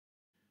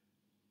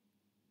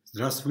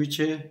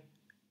Здравствуйте,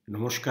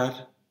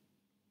 Namaskar.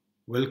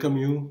 Welcome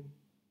you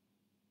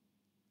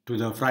to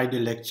the Friday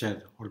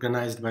lecture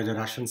organized by the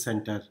Russian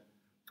Center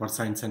for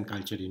Science and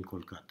Culture in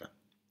Kolkata.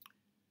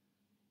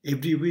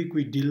 Every week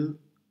we deal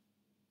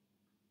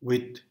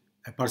with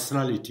a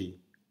personality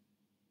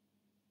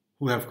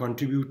who have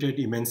contributed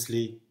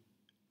immensely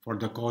for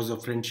the cause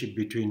of friendship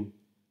between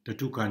the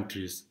two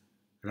countries,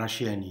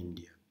 Russia and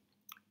India.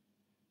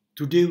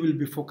 Today we'll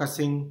be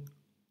focusing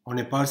on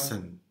a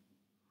person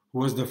who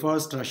was the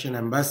first Russian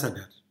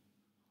ambassador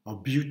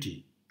of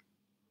beauty,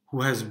 who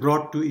has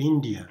brought to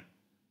India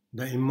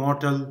the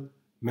immortal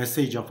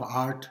message of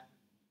art,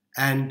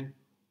 and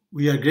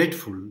we are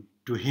grateful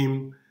to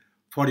him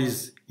for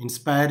his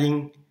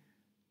inspiring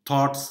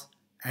thoughts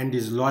and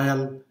his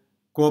loyal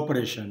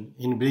cooperation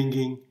in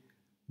bringing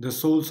the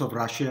souls of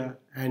Russia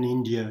and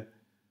India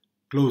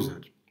closer.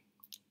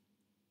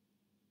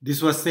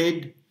 This was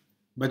said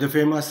by the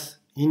famous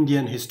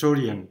Indian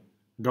historian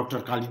Dr.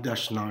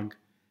 Kalidas Nag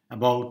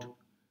about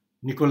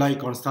Nikolai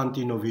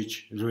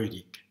Konstantinovich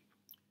Roerich,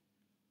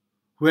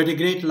 who had a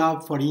great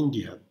love for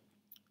India,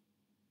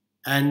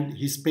 and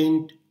he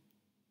spent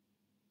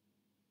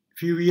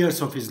few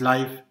years of his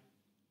life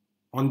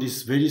on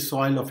this very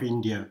soil of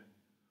India,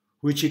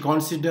 which he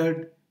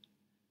considered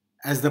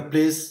as the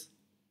place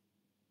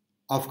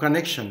of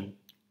connection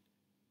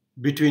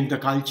between the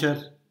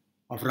culture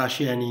of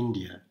Russia and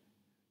India.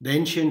 The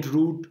ancient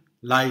root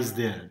lies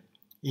there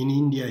in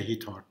India, he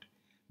thought.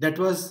 That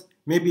was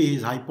maybe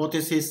his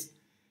hypothesis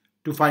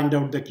to find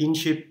out the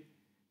kinship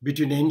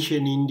between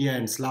ancient India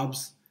and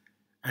Slavs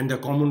and the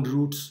common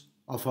roots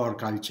of our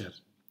culture.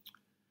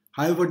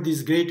 However,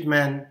 this great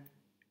man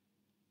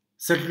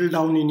settled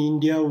down in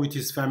India with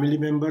his family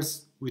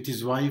members, with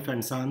his wife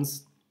and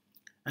sons,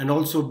 and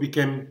also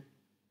became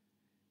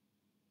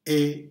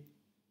a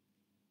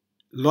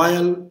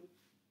loyal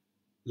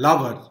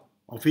lover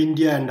of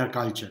India and her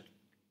culture,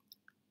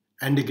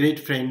 and a great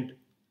friend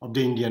of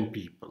the Indian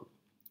people.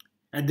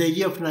 At the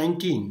age of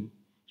 19,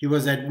 he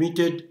was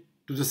admitted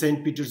to the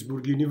St.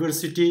 Petersburg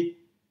University,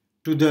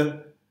 to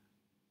the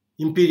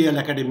Imperial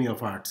Academy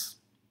of Arts.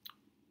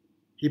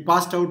 He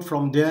passed out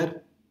from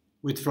there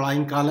with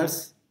flying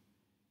colors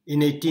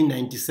in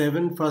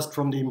 1897, first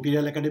from the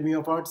Imperial Academy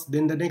of Arts,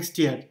 then the next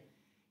year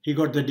he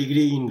got the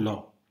degree in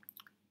law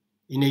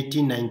in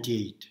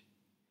 1898.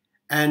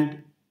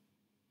 And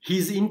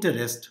his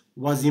interest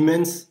was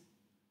immense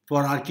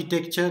for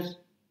architecture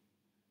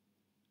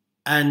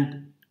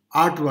and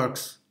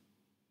artworks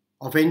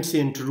of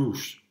ancient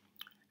Rus.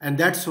 And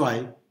that's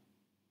why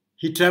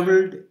he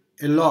traveled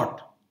a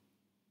lot,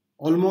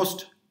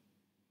 almost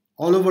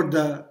all over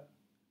the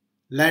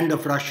land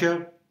of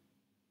Russia,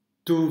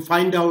 to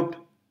find out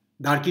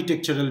the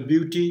architectural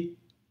beauty,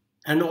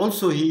 and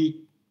also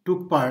he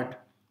took part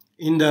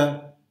in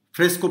the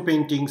fresco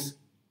paintings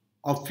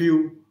of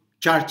few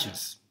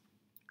churches.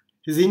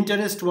 His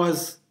interest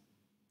was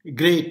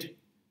great,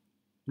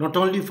 not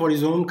only for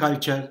his own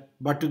culture,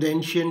 but to the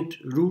ancient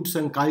roots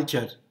and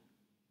culture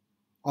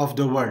of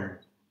the world.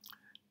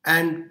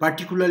 And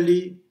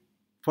particularly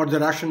for the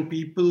Russian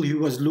people, he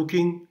was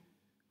looking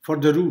for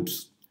the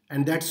roots.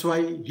 And that's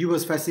why he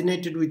was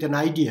fascinated with an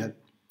idea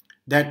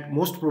that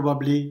most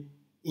probably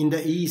in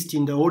the East,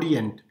 in the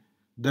Orient,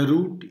 the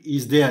root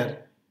is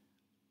there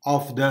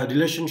of the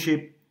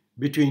relationship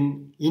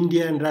between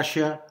India and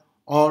Russia,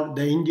 or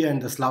the India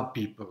and the Slav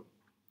people.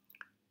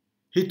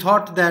 He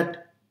thought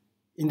that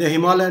in the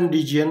Himalayan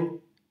region,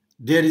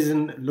 there is a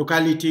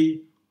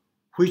locality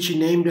which he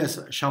named as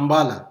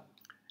Shambhala,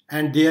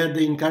 and there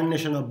the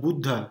incarnation of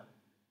Buddha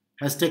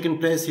has taken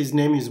place. His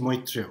name is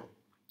Maitreya.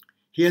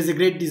 He has a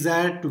great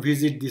desire to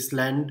visit this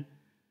land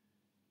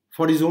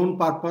for his own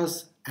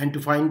purpose and to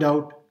find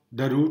out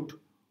the root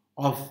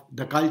of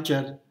the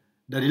culture,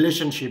 the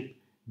relationship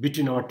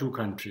between our two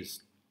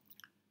countries.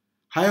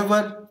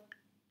 However,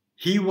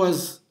 he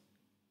was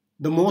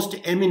the most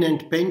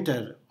eminent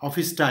painter of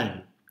his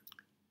time,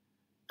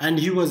 and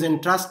he was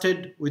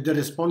entrusted with the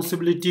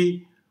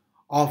responsibility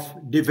of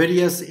the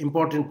various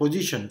important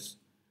positions,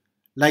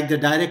 like the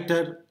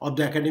director of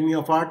the Academy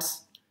of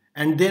Arts,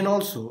 and then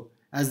also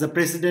as the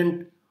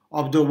president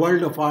of the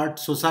World of Art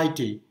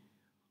Society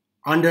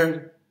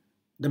under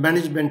the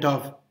management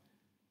of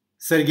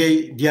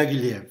Sergei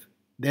Diaghilev,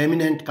 the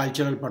eminent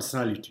cultural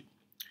personality.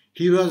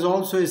 He was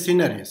also a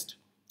scenarist.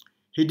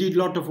 He did a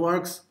lot of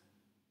works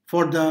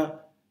for the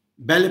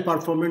ballet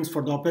performance,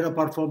 for the opera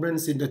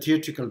performance in the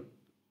theatrical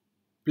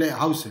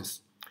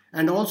houses.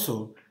 And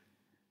also,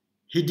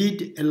 he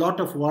did a lot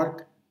of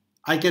work.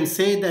 I can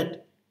say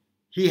that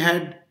he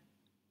had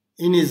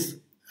in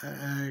his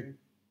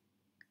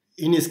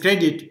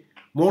credit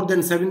more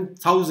than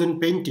 7,000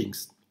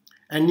 paintings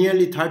and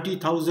nearly 30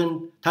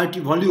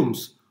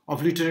 volumes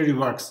of literary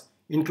works,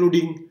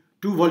 including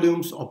 2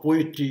 volumes of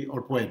poetry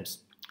or poems.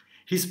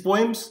 His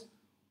poems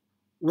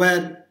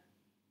were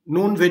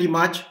known very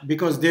much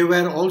because they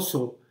were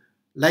also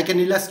like an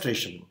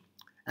illustration.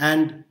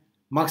 And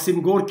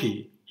Maxim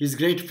Gorky, his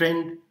great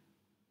friend,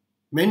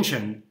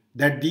 mentioned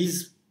that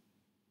these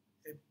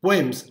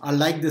poems are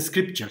like the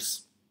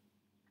scriptures.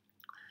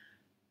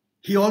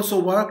 He also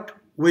worked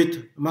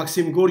with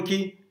Maxim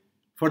Gorky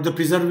for the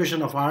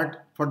preservation of art,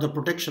 for the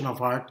protection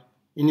of art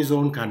in his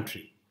own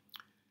country.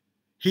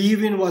 He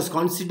even was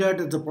considered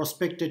as the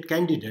prospective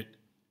candidate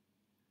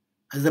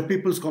as the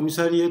People's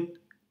Commissariat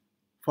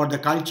for the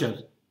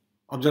Culture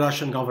of the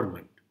Russian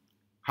government.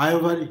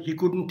 However, he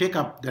couldn't take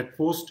up that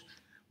post,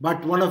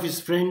 but one of his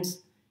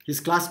friends, his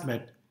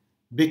classmate,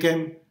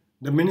 became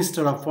the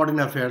Minister of Foreign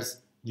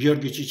Affairs,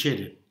 Georgy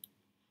Chicherin.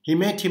 He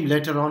met him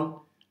later on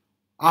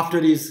after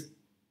his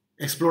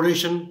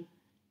exploration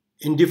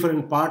in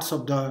different parts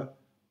of the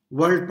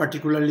world,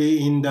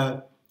 particularly in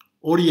the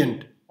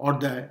Orient or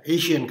the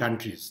Asian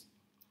countries.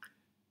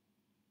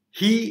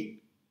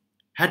 He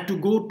had to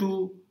go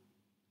to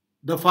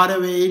the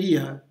faraway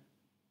area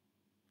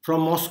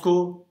from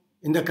Moscow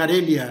in the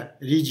Karelia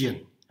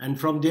region, and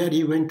from there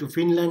he went to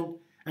Finland,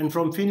 and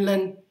from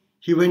Finland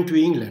he went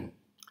to England.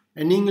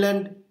 In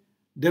England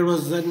there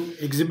was an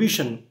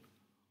exhibition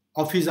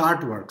of his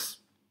artworks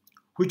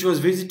which was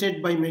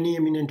visited by many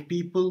eminent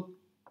people,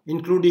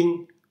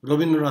 including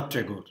Rabindranath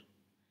Tagore.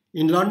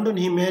 In London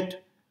he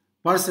met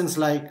persons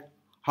like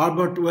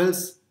Herbert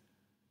Wells,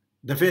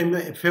 the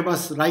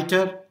famous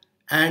writer,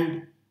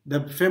 and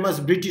the famous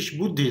British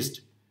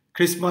Buddhist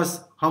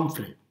Christmas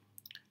Humphrey.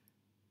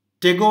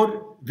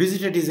 Tagore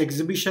visited his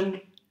exhibition,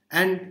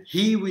 and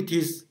he with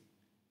his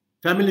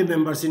family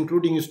members,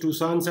 including his two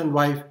sons and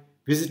wife,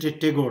 visited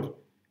Tagore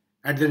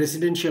at the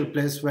residential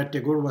place where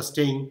Tagore was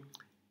staying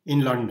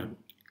in London.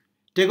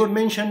 Tagore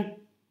mentioned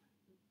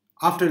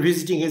after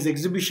visiting his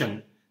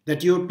exhibition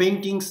that your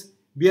paintings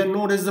bear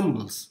no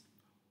resemblance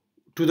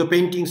to the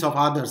paintings of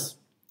others,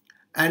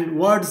 and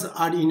words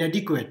are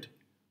inadequate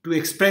to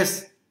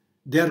express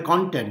their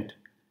content.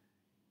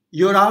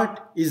 Your art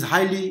is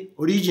highly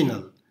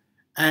original,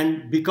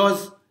 and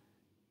because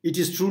it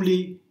is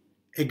truly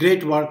a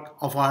great work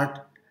of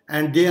art,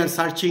 and they are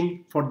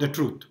searching for the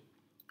truth.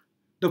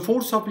 The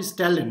force of his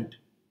talent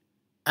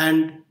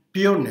and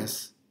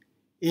pureness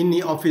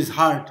of his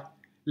heart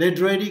led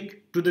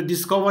Roerich to the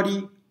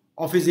discovery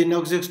of his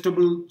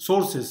inexhaustible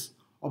sources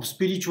of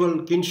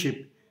spiritual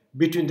kinship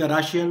between the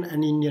Russian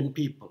and Indian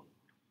people.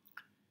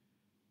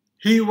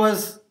 He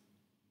was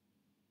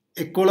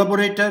a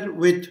collaborator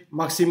with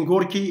Maxim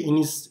Gorky in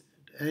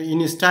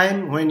his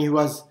time when he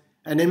was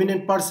an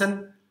eminent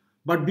person,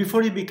 but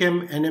before he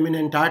became an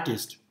eminent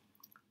artist,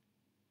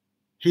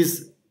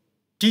 his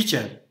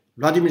teacher,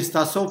 Vladimir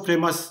Stasov,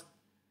 famous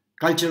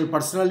cultural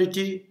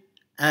personality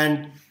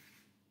and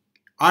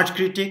art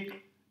critic,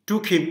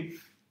 took him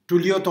to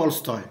Leo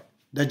Tolstoy,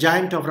 the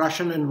giant of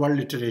Russian and world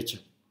literature,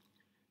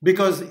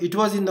 because it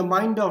was in the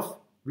mind of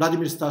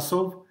Vladimir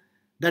Stasov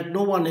that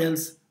no one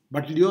else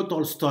but Leo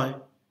Tolstoy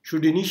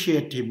should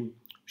initiate him,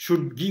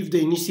 should give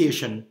the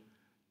initiation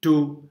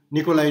to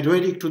Nikolai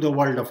Roerich to the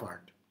world of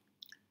art.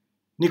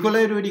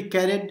 Nikolai Roerich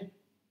carried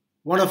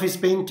one of his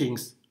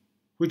paintings,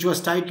 which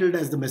was titled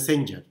as The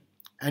Messenger,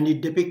 and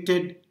it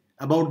depicted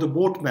about the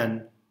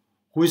boatman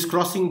who is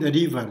crossing the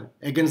river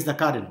against the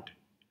current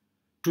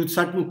to a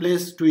certain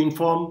place to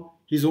inform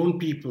his own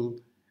people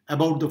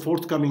about the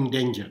forthcoming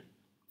danger.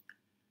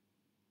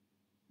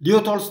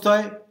 Leo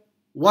Tolstoy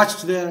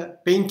watched the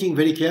painting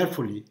very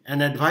carefully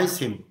and advised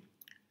him,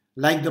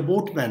 like the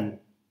boatman,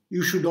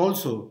 you should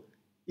also,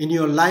 in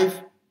your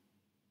life,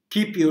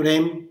 keep your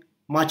aim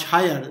much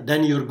higher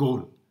than your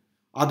goal.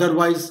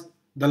 Otherwise,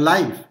 the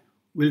life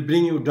will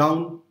bring you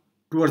down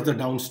towards the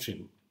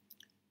downstream.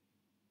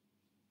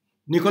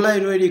 Nikolai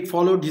Roerich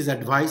followed his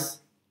advice,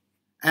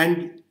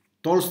 and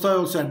Tolstoy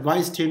also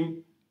advised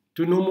him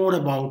to know more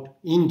about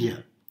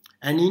India.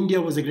 And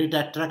India was a great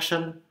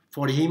attraction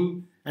for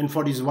him and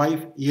for his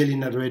wife,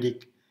 Yelena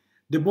Roerich.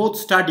 They both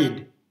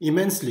studied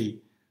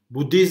immensely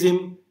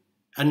Buddhism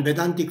and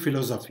Vedantic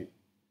philosophy.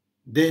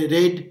 They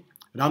read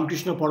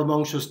Ramakrishna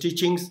Paramahansa's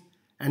teachings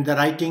and the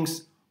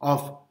writings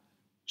of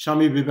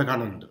Swami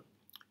Vivekananda.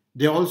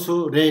 They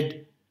also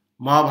read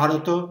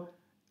Mahabharata,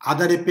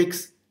 other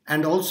epics,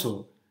 and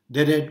also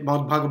they read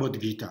Bhagavad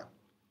Gita.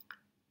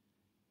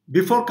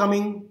 Before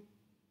coming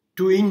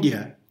to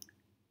India,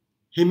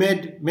 he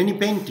made many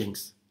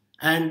paintings,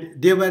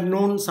 and they were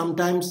known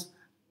sometimes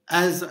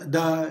as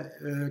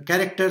the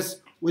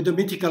characters with the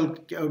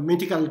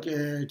mythical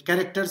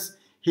characters.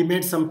 He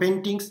made some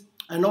paintings,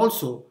 and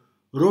also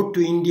Road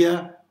to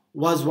India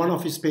was one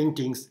of his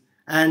paintings,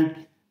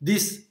 and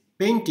these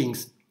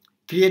paintings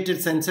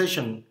created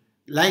sensation,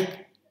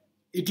 like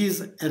it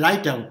is a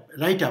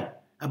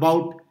write-up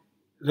about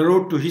the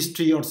road to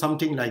history or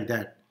something like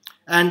that.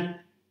 And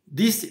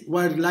these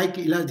were like,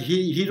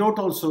 he wrote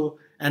also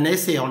an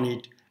essay on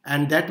it,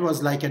 and that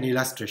was like an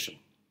illustration.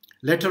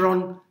 Later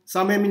on,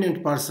 some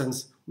eminent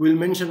persons, will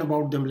mention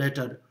about them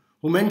later,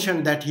 who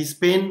mentioned that his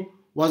pen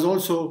was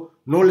also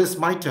no less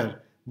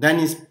mightier than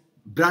his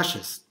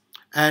brushes.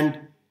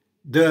 And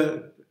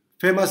the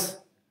famous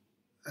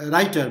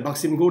writer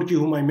Maxim Gorky,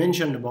 whom I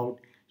mentioned about,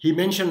 he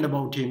mentioned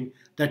about him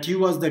that he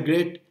was the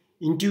great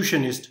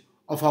intuitionist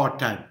of our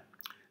time.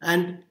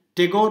 And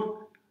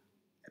Tagore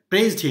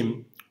praised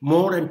him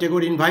more, and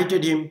Tagore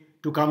invited him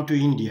to come to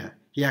India.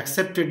 He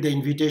accepted the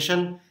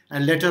invitation,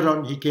 and later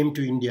on he came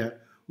to India.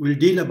 We'll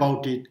deal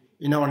about it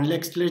in our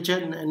next lecture,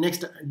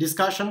 next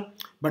discussion.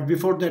 But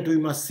before that, we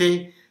must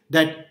say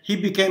that he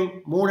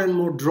became more and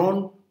more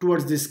drawn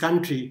towards this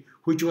country,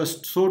 which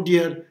was so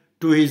dear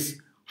to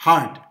his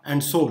heart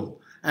and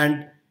soul.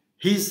 And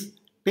his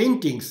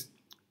paintings,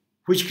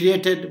 which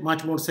created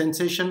much more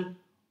sensation,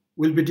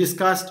 will be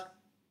discussed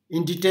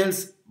in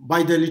details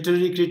by the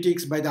literary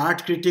critics, by the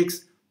art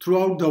critics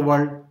throughout the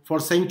world for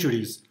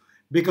centuries,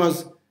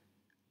 because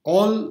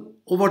all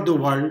over the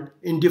world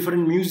in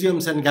different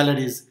museums and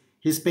galleries,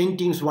 his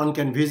paintings one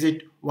can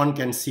visit, one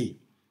can see.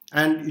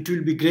 And it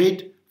will be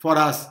great for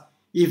us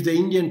if the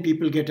Indian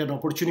people get an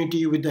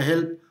opportunity with the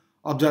help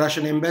of the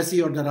Russian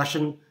embassy or the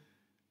Russian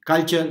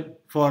culture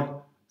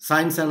for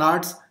science and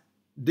arts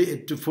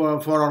for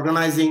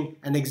organizing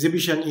an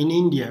exhibition in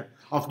India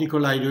of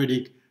Nikolai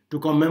Roerich to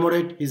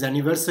commemorate his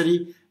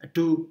anniversary,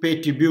 to pay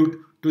tribute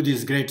to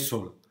this great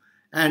soul.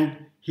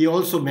 And he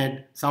also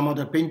made some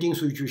other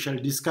paintings which we shall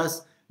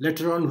discuss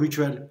later on, which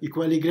were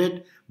equally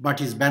great, but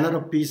his banner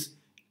of peace,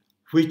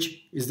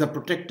 which is the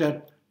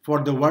protector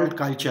for the world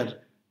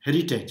culture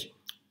heritage,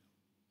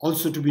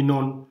 also to be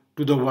known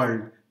to the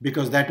world,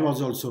 because that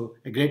was also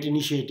a great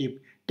initiative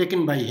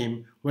taken by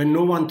him when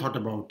no one thought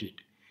about it.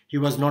 He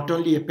was not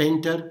only a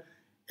painter,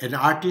 an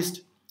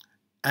artist,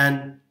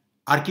 an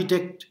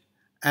architect,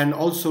 and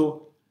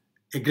also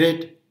a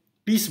great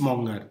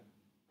peacemonger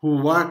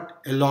who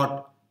worked a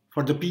lot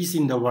for the peace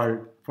in the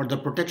world, for the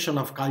protection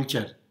of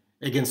culture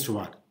against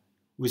war.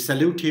 We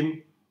salute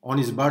him on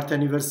his birth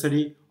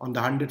anniversary, on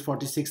the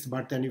 146th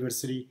birth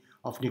anniversary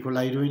of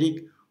Nikolai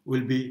Roerich.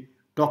 We'll be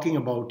talking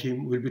about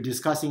him, we'll be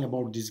discussing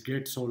about this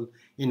great soul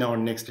in our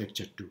next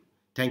lecture too.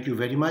 Thank you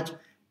very much.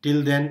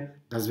 Till then,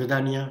 do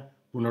svidaniya,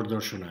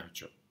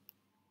 punardarshanaya.